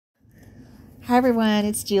Hi everyone,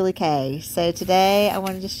 it's Julie K. So today I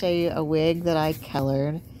wanted to show you a wig that I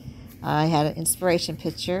colored. I had an inspiration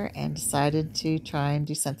picture and decided to try and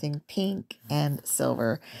do something pink and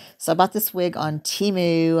silver. So I bought this wig on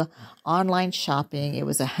Temu online shopping. It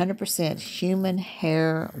was 100% human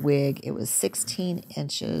hair wig. It was 16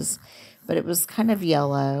 inches, but it was kind of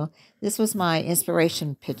yellow. This was my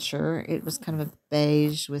inspiration picture. It was kind of a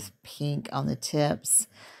beige with pink on the tips.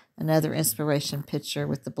 Another inspiration picture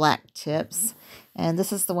with the black tips. And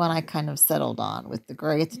this is the one I kind of settled on with the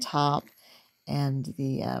gray at the top and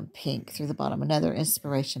the pink through the bottom. Another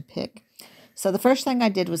inspiration pick. So the first thing I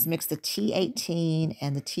did was mix the t18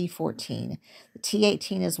 and the t14. The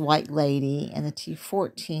t18 is White Lady and the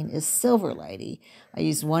t14 is Silver Lady. I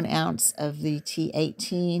used 1 ounce of the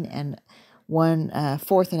t18 and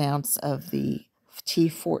 1/4 an ounce of the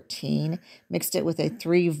t14. Mixed it with a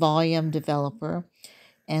 3-volume developer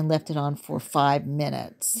and left it on for 5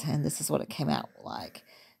 minutes. And this is what it came out like.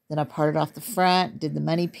 Then I parted off the front, did the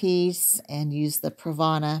money piece, and used the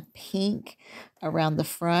Pravana pink around the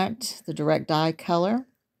front, the direct dye color.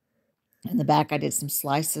 In the back, I did some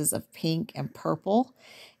slices of pink and purple.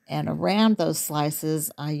 And around those slices,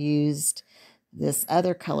 I used this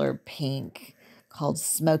other color pink called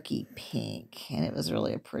Smoky Pink. And it was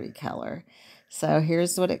really a pretty color. So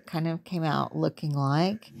here's what it kind of came out looking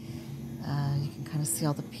like. You can kind of see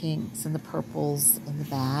all the pinks and the purples in the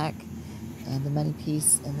back, and the money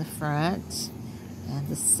piece in the front, and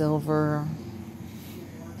the silver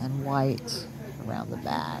and white around the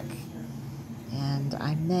back. And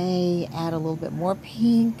I may add a little bit more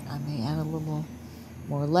pink. I may add a little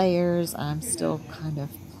more layers. I'm still kind of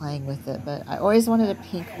playing with it, but I always wanted a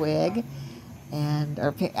pink wig,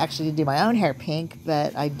 or actually to do my own hair pink,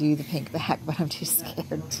 but I do the pink back, but I'm too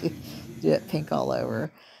scared to do it pink all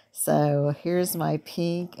over. So here's my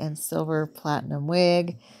pink and silver platinum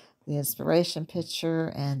wig, the inspiration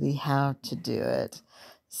picture, and the how to do it.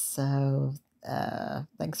 So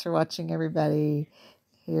thanks for watching, everybody.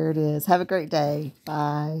 Here it is. Have a great day.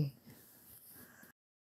 Bye.